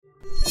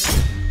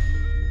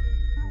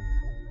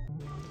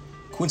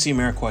Quincy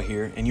Amarikwa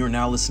here, and you are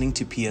now listening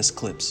to PS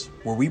Clips,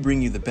 where we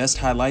bring you the best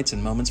highlights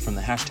and moments from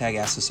the hashtag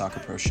Ask the Soccer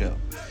Pro show.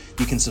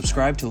 You can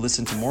subscribe to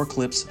listen to more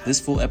clips, this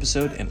full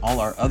episode, and all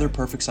our other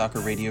Perfect Soccer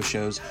radio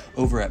shows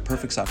over at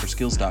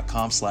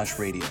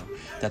perfectsoccerskills.com/radio.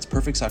 That's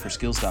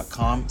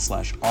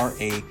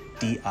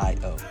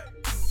perfectsoccerskills.com/RADIO.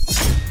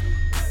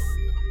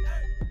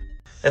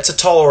 That's a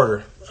tall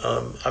order.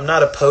 I'm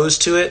not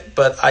opposed to it,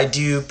 but I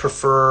do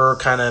prefer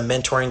kind of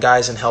mentoring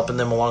guys and helping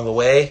them along the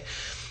way.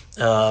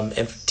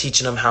 And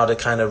teaching them how to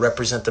kind of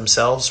represent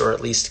themselves, or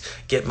at least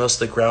get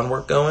most of the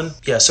groundwork going.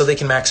 Yeah, so they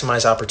can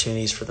maximize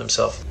opportunities for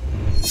themselves.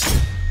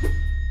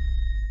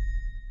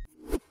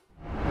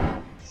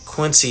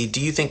 Quincy,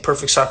 do you think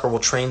Perfect Soccer will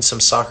train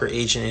some soccer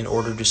agent in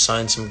order to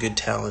sign some good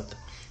talent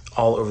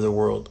all over the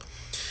world?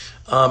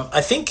 I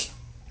think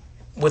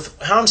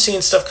with how I'm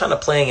seeing stuff kind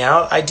of playing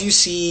out, I do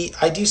see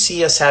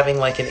us having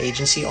like an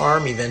agency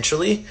arm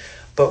eventually.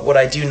 But what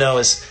I do know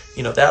is,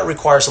 that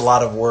requires a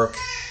lot of work.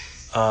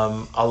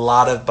 A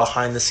lot of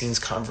behind the scenes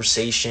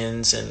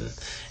conversations and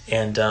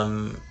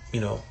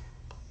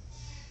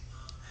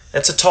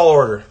that's a tall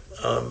order.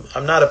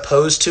 I'm not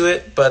opposed to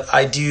it, but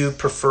I do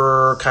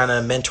prefer kind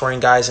of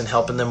mentoring guys and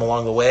helping them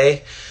along the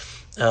way,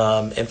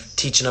 and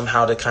teaching them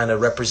how to kind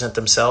of represent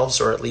themselves,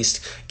 or at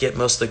least get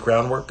most of the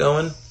groundwork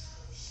going.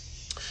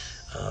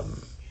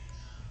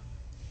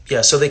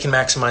 So they can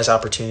maximize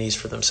opportunities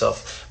for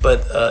themselves.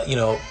 But,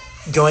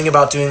 going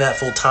about doing that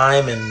full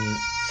time and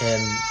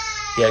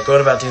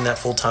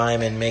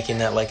making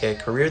that like a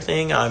career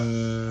thing,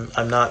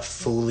 I'm not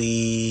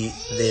fully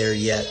there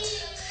yet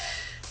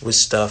with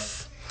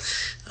stuff.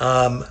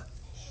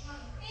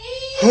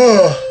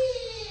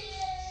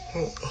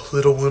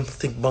 Little one, I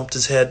think, bumped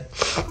his head.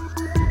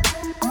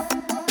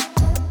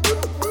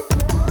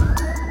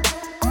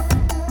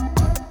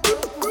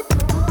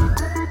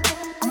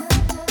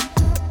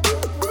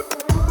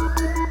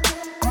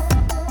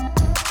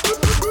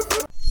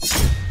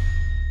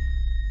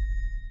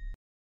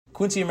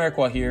 Quincy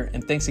Amarikwa here,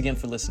 and thanks again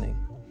for listening.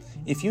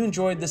 If you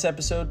enjoyed this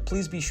episode,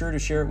 please be sure to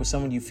share it with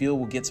someone you feel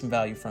will get some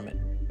value from it.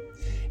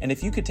 And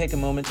if you could take a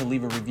moment to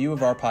leave a review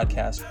of our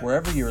podcast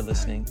wherever you are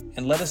listening,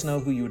 and let us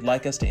know who you would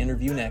like us to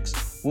interview next,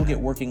 we'll get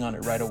working on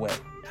it right away.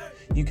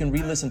 You can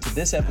re-listen to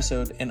this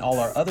episode and all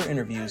our other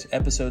interviews,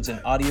 episodes, and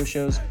audio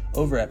shows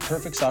over at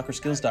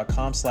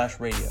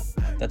perfectsoccerskills.com/radio.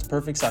 That's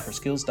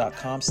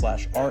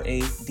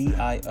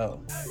perfectsoccerskills.com/RADIO.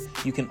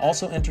 You can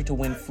also enter to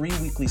win free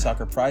weekly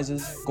soccer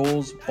prizes,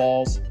 goals,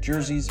 balls,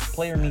 jerseys,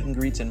 player meet and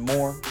greets, and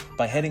more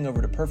by heading over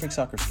to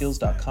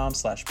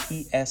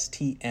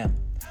perfectsoccerskills.com/PSTM.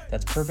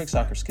 That's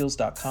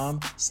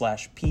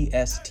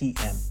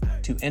perfectsoccerskills.com/PSTM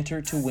to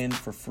enter to win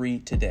for free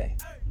today.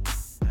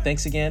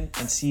 Thanks again,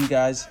 and see you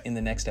guys in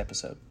the next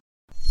episode.